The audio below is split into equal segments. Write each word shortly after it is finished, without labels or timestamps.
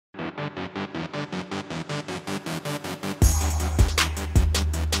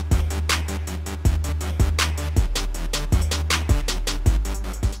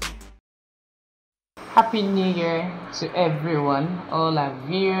Happy New Year to everyone, all our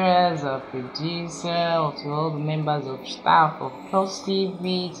viewers, our producer, to all the members of staff of Plus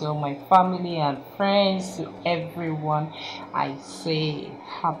TV, to all my family and friends, to everyone. I say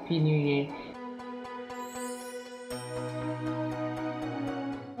Happy New Year.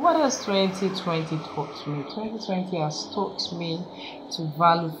 What has 2020 taught me? 2020 has taught me to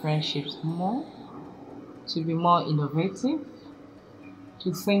value friendships more, to be more innovative,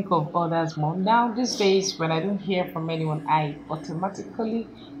 to think of others more. Now, these days, when I don't hear from anyone, I automatically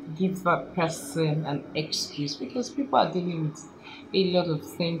give that person an excuse because people are dealing with a lot of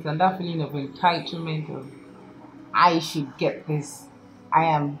things, and that feeling of entitlement of I should get this. I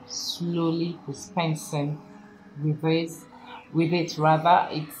am slowly dispensing with this, with it rather.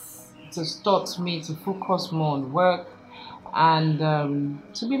 It has taught me to focus more on work and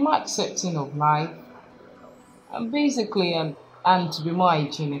to be more accepting of life and basically, and to be more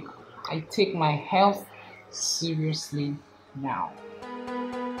hygienic, I take my health seriously now.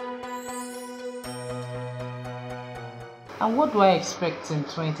 And what do I expect in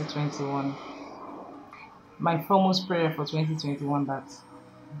 2021? My foremost prayer for 2021 that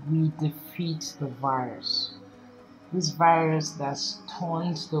we defeat the virus. This virus that's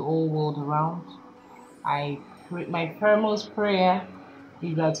turned the whole world around. My foremost prayer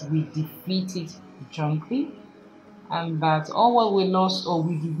is that we defeat it jointly and that all what we lost or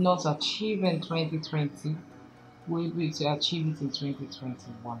we did not achieve in 2020, we'll be able to achieve it in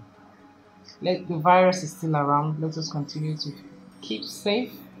 2021. Let the virus is still around. Let us continue to keep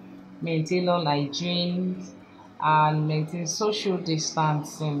safe, maintain all hygiene, and maintain social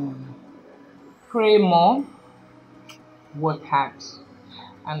distancing. Pray more, work hard,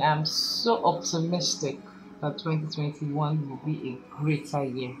 and I'm so optimistic that 2021 will be a greater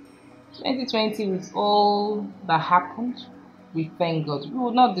year. 2020, with all that happened, we thank God. We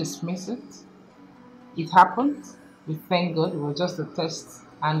will not dismiss it. It happened. We thank God. It was just a test,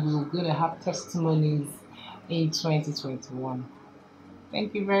 and we are going to have testimonies in 2021.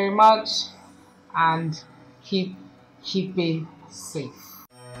 Thank you very much, and keep it safe.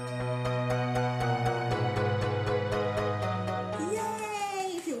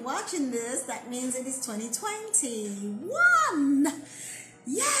 Yay! If you're watching this, that means it is 2021.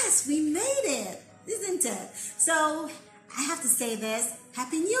 Yes, we made it, isn't it? So I have to say this,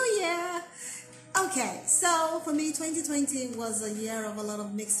 Happy New Year! Okay, so for me, 2020 was a year of a lot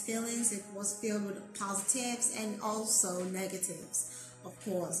of mixed feelings. It was filled with positives and also negatives, of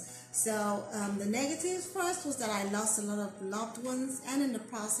course. So the negatives first was that I lost a lot of loved ones, and in the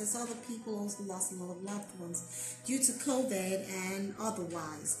process, other people also lost a lot of loved ones due to COVID and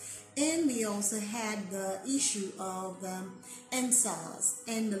otherwise. And we also had the issue of NSARS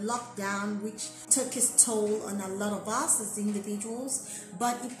and the lockdown, which took its toll on a lot of us as individuals,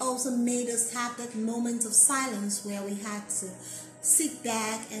 but it also made us have that moment of silence where we had to sit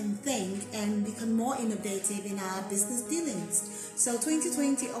back and think and become more innovative in our business dealings. So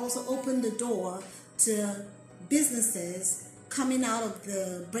 2020 also opened the door to businesses coming out of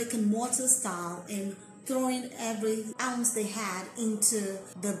the brick and mortar style and throwing every ounce they had into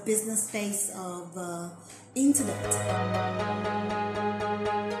the business space of internet.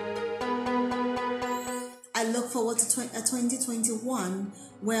 I look forward to 2021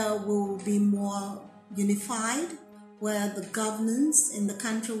 where we'll be more unified, where the governance in the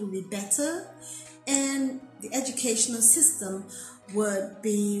country will be better, and the educational system would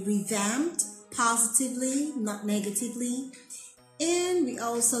be revamped positively, not negatively. And we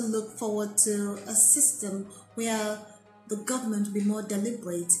also look forward to a system where the government will be more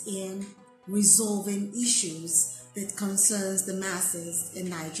deliberate in resolving issues that concerns the masses in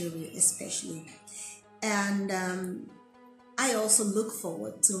Nigeria especially. And I also look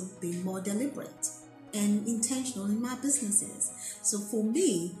forward to being more deliberate and intentional in my businesses. So for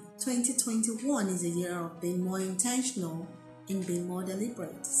me, 2021 is a year of being more intentional and being more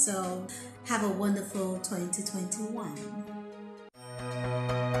deliberate. So have a wonderful 2021.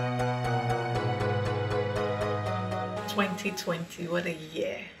 2020, what a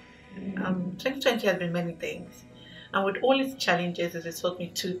year. 2020 has been many things. And with all its challenges, it has taught me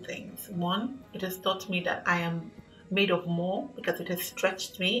two things. One, it has taught me that I am made of more because it has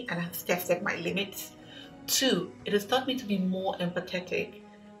stretched me and has tested my limits. Two, it has taught me to be more empathetic.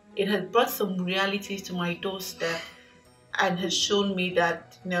 It has brought some realities to my doorstep and has shown me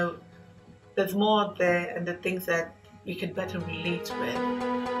that, there's more out there and the things that we can better relate with.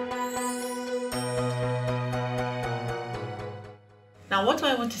 Now, what do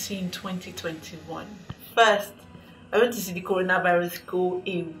I want to see in 2021? First, I want to see the coronavirus go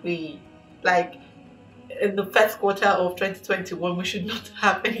away. Like, in the first quarter of 2021 we should not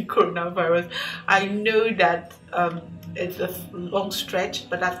have any coronavirus. I know that it's a long stretch,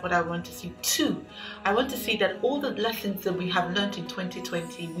 but that's what I want to see too. I want to see that all the lessons that we have learned in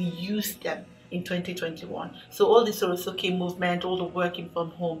 2020, we use them in 2021. So all this Sorosoke movement, all the working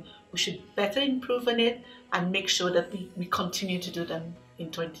from home, we should better improve on it and make sure that we continue to do them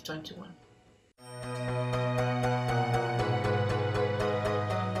in 2021.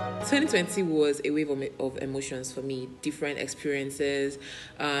 2020 was a wave of emotions for me, different experiences.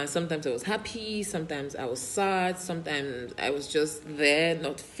 Sometimes I was happy, sometimes I was sad, sometimes I was just there,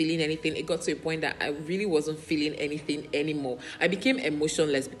 not feeling anything. It got to a point that I really wasn't feeling anything anymore. I became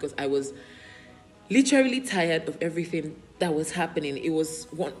emotionless because I was literally tired of everything that was happening. It was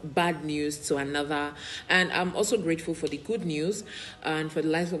one bad news to another. And I'm also grateful for the good news and for the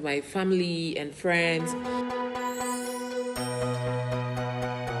life of my family and friends.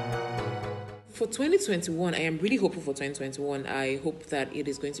 For 2021, I am really hopeful for 2021. I hope that it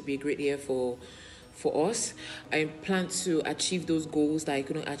is going to be a great year for us. I plan to achieve those goals that I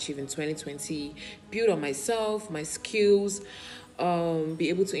couldn't achieve in 2020, build on myself, my skills, be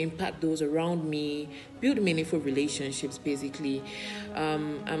able to impact those around me, build meaningful relationships, basically.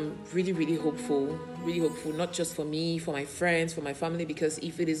 I'm really, really hopeful, not just for me, for my friends, for my family, because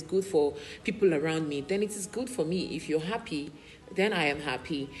if it is good for people around me, then it is good for me. If you're happy, then I am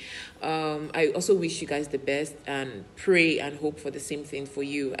happy. I also wish you guys the best and pray and hope for the same thing for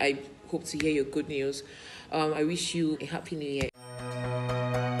you. I hope to hear your good news. I wish you a happy new year.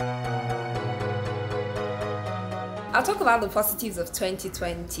 I'll talk about the positives of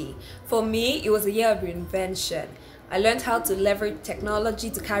 2020. For me, it was a year of reinvention. I learned how to leverage technology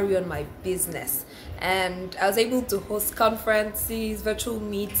to carry on my business. And I was able to host conferences, virtual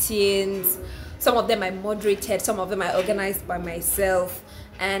meetings. Some of them I moderated, some of them I organized by myself.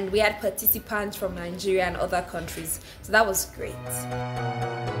 And we had participants from Nigeria and other countries. So that was great.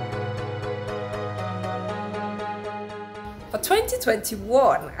 For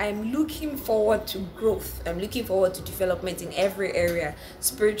 2021, I'm looking forward to growth. I'm looking forward to development in every area,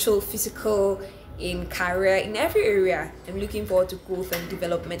 spiritual, physical, in career, in every area. I'm looking forward to growth and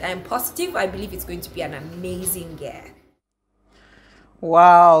development. I'm positive. I believe it's going to be an amazing year.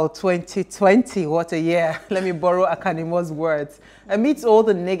 Wow, 2020, what a year. Let me borrow Akanimo's words. Amidst all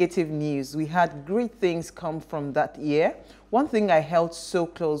the negative news, we had great things come from that year. One thing I held so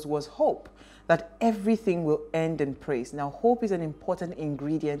close was hope, that everything will end in praise. Now, hope is an important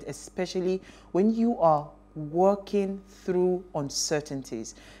ingredient, especially when you are working through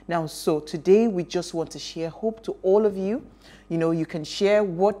uncertainties. Now, so today we just want to share hope to all of you. You know, you can share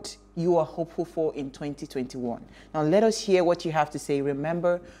what you are hopeful for in 2021. Now, let us hear what you have to say.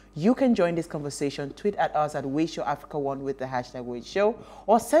 Remember, you can join this conversation. Tweet at us at WadeShowAfrica1 with the hashtag WadeShow,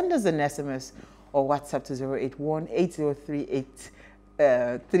 or send us an SMS or WhatsApp to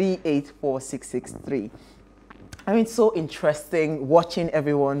 081-8038-384-663. I mean, so interesting watching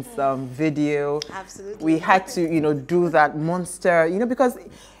everyone's video. Absolutely. We had to, you know, do that monster, you know, because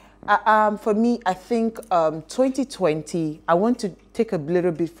for me, I think 2020, I want to take a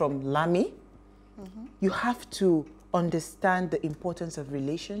little bit from Lami. You have to understand the importance of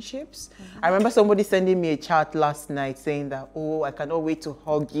relationships. I remember somebody sending me a chat last night saying that, oh, I cannot wait to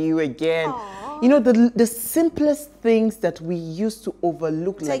hug you again. Aww. You know, the simplest things that we used to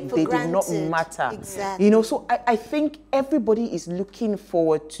overlook, Take like for they granted. did not matter. Exactly. You know, so I think everybody is looking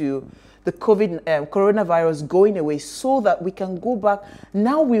forward to the coronavirus going away so that we can go back.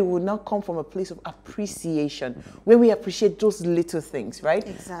 Now we will now come from a place of appreciation where we appreciate those little things, right?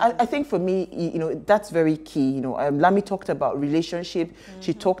 Exactly. I think for me, you know, that's very key. You know, Lami talked about relationship.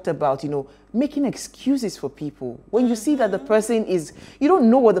 She talked about, you know, making excuses for people. When you see that the person is, you don't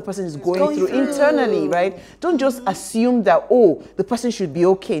know what the person is going through internally, right? Don't just assume that, oh, the person should be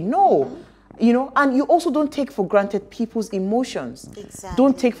okay. No. You know, and you also don't take for granted people's emotions. Exactly.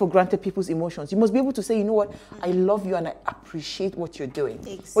 Don't take for granted people's emotions. You must be able to say, you know what, I love you and I appreciate what you're doing.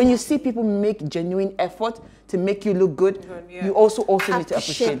 Exactly. When you see people make genuine effort to make you look good, you also need to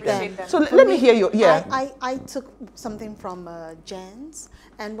appreciate them. So let me hear your, I took something from Jen's,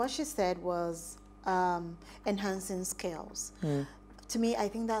 and what she said was enhancing skills. To me, I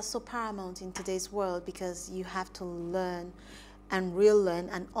think that's so paramount in today's world, because you have to learn and relearn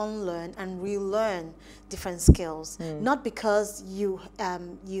and unlearn and relearn different skills. Not because you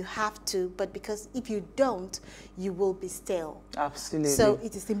have to, but because if you don't, you will be stale. Absolutely. So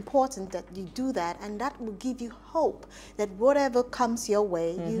it is important that you do that, and that will give you hope that whatever comes your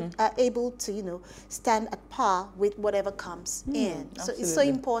way, you are able to, you know, stand at par with whatever comes in. So it's so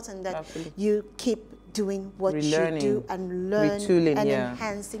important that you keep doing what Relearning, you do and learn retooling, and yeah.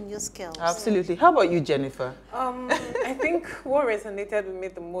 enhancing your skills. Absolutely. How about you, Jennifer? I think what resonated with me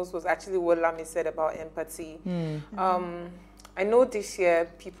the most was actually what Lami said about empathy. I know this year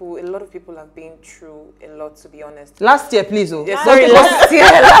a lot of people have been through a lot, to be honest. Last year, please. Oh. Yeah, sorry, last year,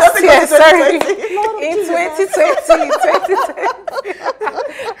 sorry. In 2020,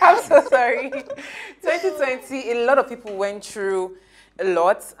 I'm so sorry. 2020, a lot of people went through a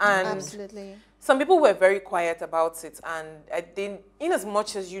lot, and Absolutely. some people were very quiet about it. And I think, in as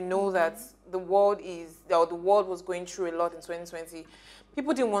much as you know that the world was going through a lot in 2020,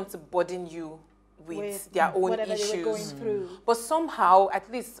 people didn't want to burden you with their own whatever issues. they were going through. But somehow, at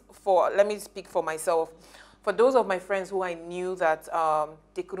least let me speak for myself, for those of my friends who I knew that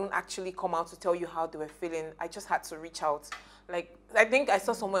they couldn't actually come out to tell you how they were feeling, I just had to reach out. Like, I think I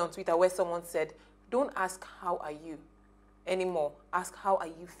saw somewhere on Twitter where someone said, don't ask how are you anymore, ask how are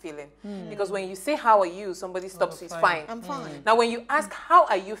you feeling. Because when you say how are you, somebody stops you, it's fine. I'm fine. Now when you ask how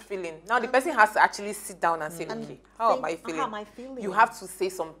are you feeling, now the person has to actually sit down and say, okay, how am I feeling? How am I feeling? You have to say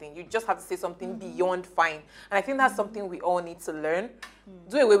something. You just have to say something beyond fine. And I think that's something we all need to learn.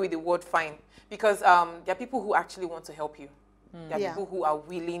 Do away with the word fine. Because there are people who actually want to help you. There are people who are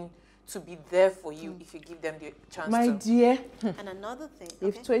willing to be there for you if you give them the chance My to. dear, And another thing.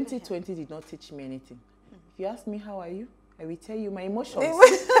 if okay, 2020 did not teach me anything, if you ask me how are you, I will tell you my emotions.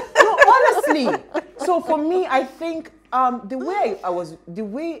 No, honestly. So for me, I think the way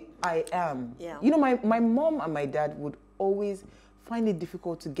I am, you know, my mom and my dad would always find it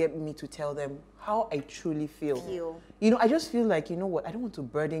difficult to get me to tell them how I truly feel. You know, I just feel like, you know what, I don't want to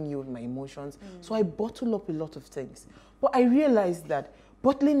burden you with my emotions. So I bottle up a lot of things. But I realized that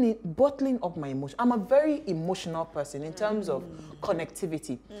bottling up my emotion. I'm a very emotional person in terms of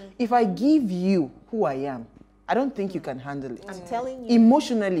connectivity. If I give you who I am, I don't think you can handle it. I'm telling you.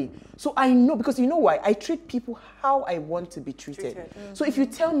 Emotionally. So I know, because you know why? I treat people how I want to be treated. So if you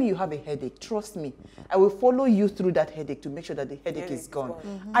tell me you have a headache, trust me, I will follow you through that headache to make sure that the headache is gone.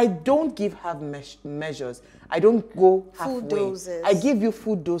 I don't give half measures. I don't go halfway. Full doses. I give you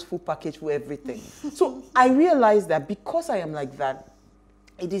full dose, full package for everything. So I realize that because I am like that,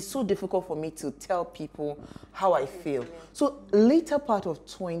 it is so difficult for me to tell people how I feel. So later part of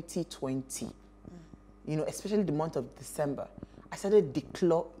 2020, you know, especially the month of December, I started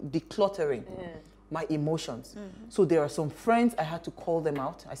decluttering my emotions. So there are some friends, I had to call them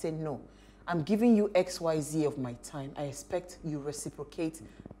out. I said, no, I'm giving you XYZ of my time. I expect you reciprocate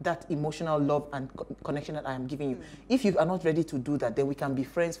that emotional love and connection that I am giving you. If you are not ready to do that, then we can be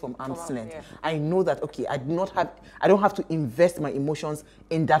friends from arm's length. I know that, okay, I don't have to invest my emotions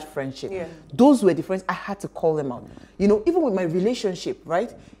in that friendship. Those were the friends, I had to call them out. You know, even with my relationship,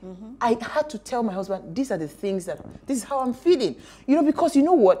 right? I had to tell my husband, these are the things this is how I'm feeling. You know, because you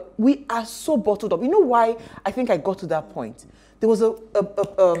know what? We are so bottled up. You know why I think I got to that point? There was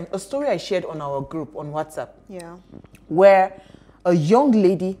a story I shared on our group on WhatsApp. Where a young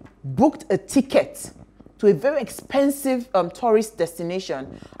lady booked a ticket to a very expensive tourist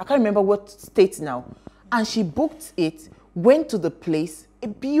destination. I can't remember what state now. And she booked it, went to the place, a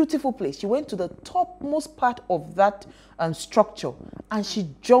beautiful place. She went to the topmost part of that structure and she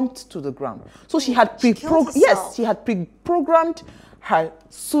jumped to the ground. So she had pre-programmed her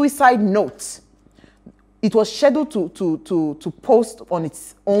suicide note. It was scheduled to post on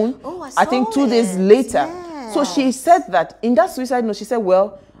its own, I think 2 days later. So she said that in that suicide note, she said,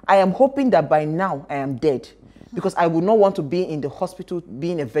 well, I am hoping that by now I am dead because I would not want to be in the hospital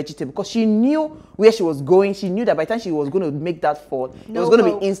being a vegetable, because she knew where she was going. She knew that by the time she was going to make that fall, it was going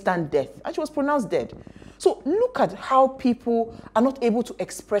to be instant death. And she was pronounced dead. So look at how people are not able to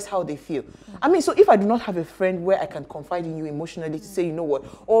express how they feel. I mean, so if I do not have a friend where I can confide in you emotionally to say, you know what,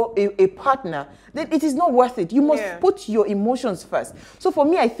 or a partner, then it is not worth it. You must put your emotions first. So for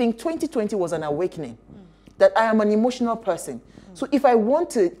me, I think 2020 was an awakening that I am an emotional person. So if I want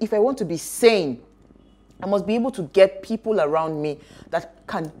to be sane, I must be able to get people around me that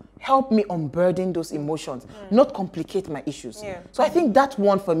can help me unburden those emotions, not complicate my issues. So I think that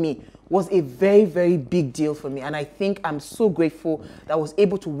one for me was a very, very big deal for me. And I think I'm so grateful that I was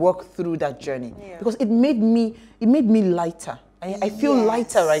able to work through that journey because it made me lighter. I feel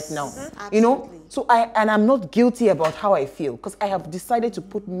lighter right now, you know? So I'm not guilty about how I feel because I have decided to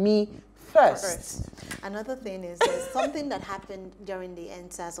put me first. Another thing is there's something that happened during the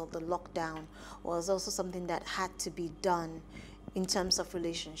endsars of the lockdown was also something that had to be done in terms of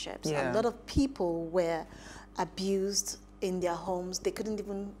relationships. A lot of people were abused in their homes. They couldn't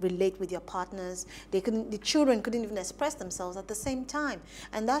even relate with their partners. The children couldn't even express themselves at the same time.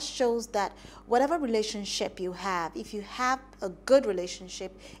 And that shows that whatever relationship you have, if you have a good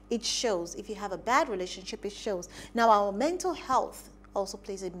relationship, it shows. If you have a bad relationship, it shows. Now, our mental health also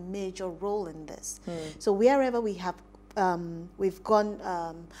plays a major role in this. So wherever we've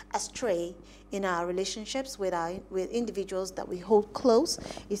gone astray in our relationships with individuals that we hold close,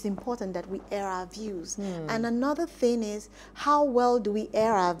 it's important that we air our views. And another thing is, how well do we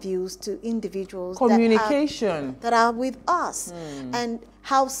air our views to individuals communication that are with us? And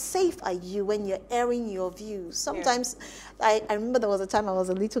how safe are you when you're airing your views? Sometimes I remember there was a time I was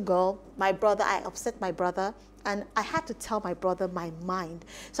a little girl, I upset my brother, and I had to tell my brother my mind.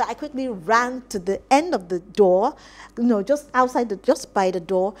 So I quickly ran to the end of the door, just by the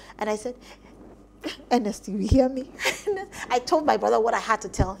door, and I said, Ernest, you hear me? I told my brother what I had to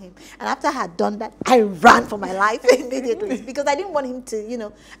tell him. And after I had done that, I ran for my life immediately because I didn't want him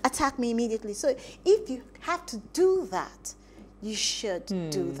to, attack me immediately. So if you have to do that, you should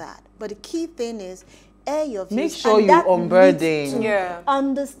do that. But the key thing is, air your views. Make sure you unburden.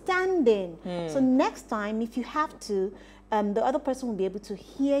 Understanding. So next time, if you have to, the other person will be able to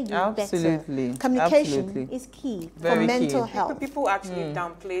hear you better. Communication is key for mental health. People actually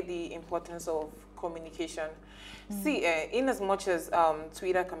downplay the importance of communication. See, in as much as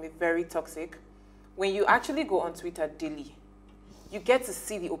Twitter can be very toxic, when you actually go on Twitter daily, you get to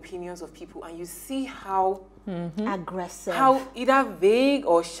see the opinions of people, and you see how aggressive, how either vague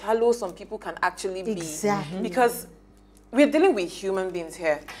or shallow some people can actually be. Exactly. Because we're dealing with human beings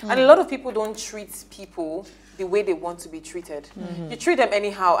here, and a lot of people don't treat people the way they want to be treated. You treat them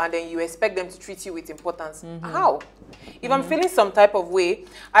anyhow, and then you expect them to treat you with importance. How? If I'm feeling some type of way,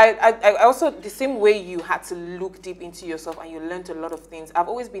 I also, the same way you had to look deep into yourself and you learned a lot of things. I've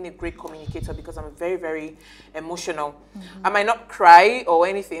always been a great communicator because I'm very, very emotional. I might not cry or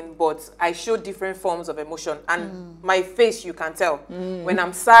anything, but I show different forms of emotion, and my face, you can tell. When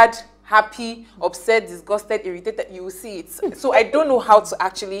I'm sad, happy, upset, disgusted, irritated, you will see it. So I don't know how to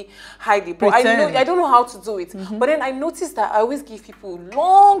actually hide it, but I don't know how to do it. But then I noticed that I always give people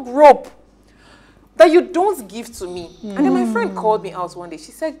long rope that you don't give to me. And then my friend called me out one day.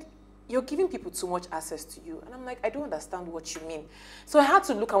 She said, "You're giving people too much access to you." And I'm like, I don't understand what you mean. So I had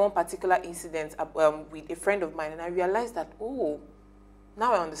to look at one particular incident with a friend of mine, and I realized that, oh,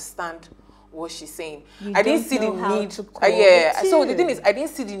 now I understand what she's saying. I didn't see the need. So the thing is, I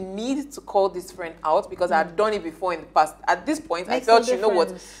didn't see the need to call this friend out because I had done it before in the past. At this point, I felt, you know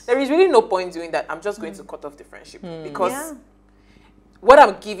what, there is really no point doing that. I'm just going to cut off the friendship because what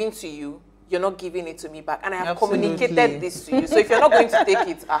I'm giving to you, you're not giving it to me back, and I have communicated this to you. So if you're not going to take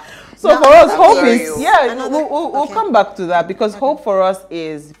it, so for us, hope is we'll come back to that, because hope for us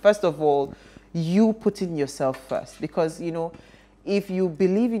is, first of all, you putting yourself first, because if you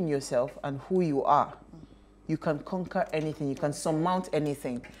believe in yourself and who you are, you can conquer anything, you can surmount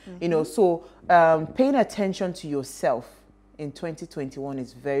anything. So paying attention to yourself in 2021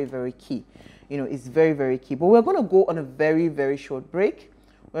 is very, very key. It's very, very key. But we're going to go on a very, very short break.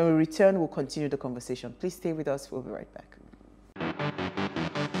 When we return, we'll continue the conversation. Please stay with us. We'll be right back.